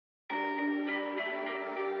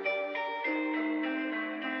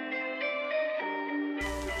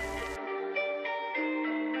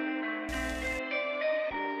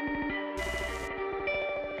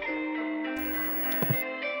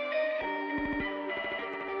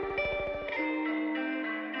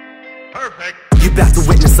Perfect. You about to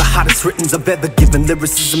witness the hottest writtens I've ever given.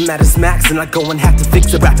 Lyricism at its max, and I go and have to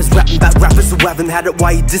fix it. Rappers rapping about rappers who haven't had it,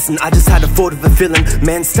 why you dissing? I just had a thought of a feeling.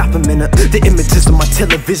 Man, stop a minute. The images on my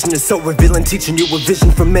television is so revealing, teaching you a vision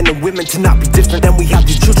for men and women to not be different. And we have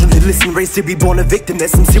these children who listen, raised to be born a victim.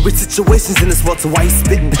 There's some serious situations in this world, so why you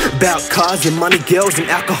spitting? About cars and money, girls and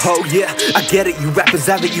alcohol, yeah. I get it, you rappers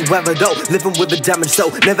have it, you have it all. Living with a damaged soul,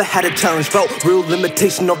 never had a challenge for real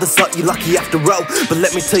limitation of the slut, you lucky after all. But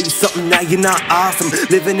let me tell you something, now you're not awesome.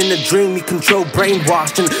 Living in a dream, you control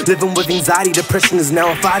brainwashed, and living with anxiety, depression is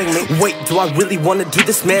now fighting me. Wait, do I really wanna do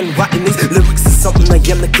this, man? Writing these lyrics is something I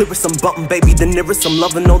am the clearest. I'm bumping, baby, the nearest. I'm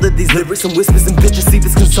loving all of these lyrics and whispers and pictures. See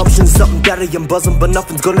this consumption, something that I am buzzing, but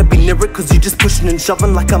nothing's gonna be near it, cause you just pushing and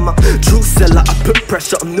shoving like I'm a true seller. I put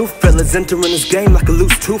pressure on new fellas entering this game like a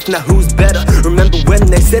loose tooth. Now who's better? Remember when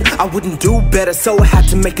they said I wouldn't do better, so I had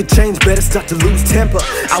to make a change. Better start to lose temper.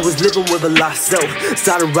 I was living with a lost soul.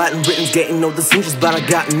 Started writing written, getting all the singles, but I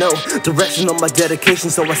got no direction on my dedication,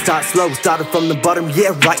 so I start slow. Started from the bottom,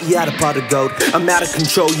 yeah, right, yeah, the pot of gold. I'm out of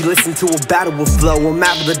control, you listen to a battle with flow. I'm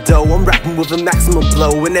out of the dough, I'm rapping with a maximum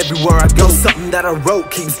blow. And everywhere I go, something that I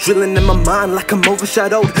wrote keeps drilling in my mind like I'm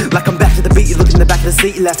overshadowed. Like I'm back to the beat, you look in the back of the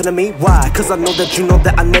seat, you laughing at me, why? Cause I know that you know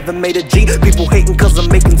that I never made a G. People hating cause I'm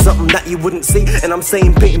making something that you wouldn't see. And I'm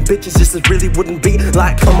saying painting bitches just as really wouldn't be.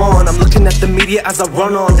 Like, come on, I'm looking at the media as I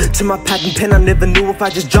run on to my pad and pen. I never knew if I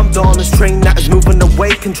just jumped on this train that is moving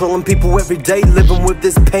away, controlling people every day, living with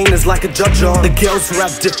this pain is like a judge on. The girls who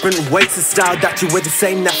have different weights, a style that you wear the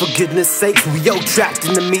same. Now for goodness sakes, we all trapped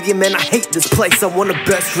in the media, man, I hate this place. I wanna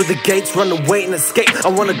burst through the gates, run away and escape. I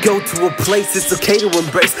wanna go to a place it's okay to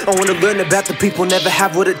embrace. I wanna learn about the people, never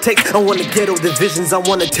have what it takes. I wanna get all the visions, I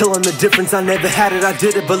wanna tell them the difference. I never had it, I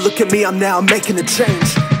did it, but look at me, I'm now making a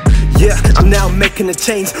change. Yeah, I'm now making a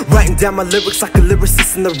change, writing down my lyrics like a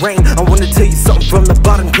lyricist in the rain. I wanna tell you something from the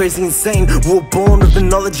bottom, crazy insane. We're born with the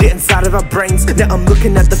knowledge yet inside of our brains. Now I'm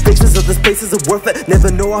looking at the faces of the spaces are worth it.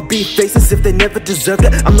 Never know I'll be faces if they never deserved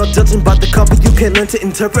it. I'm not judging by the cover, you can't learn to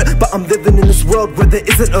interpret, but I'm living in this world where there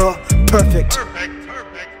isn't a perfect.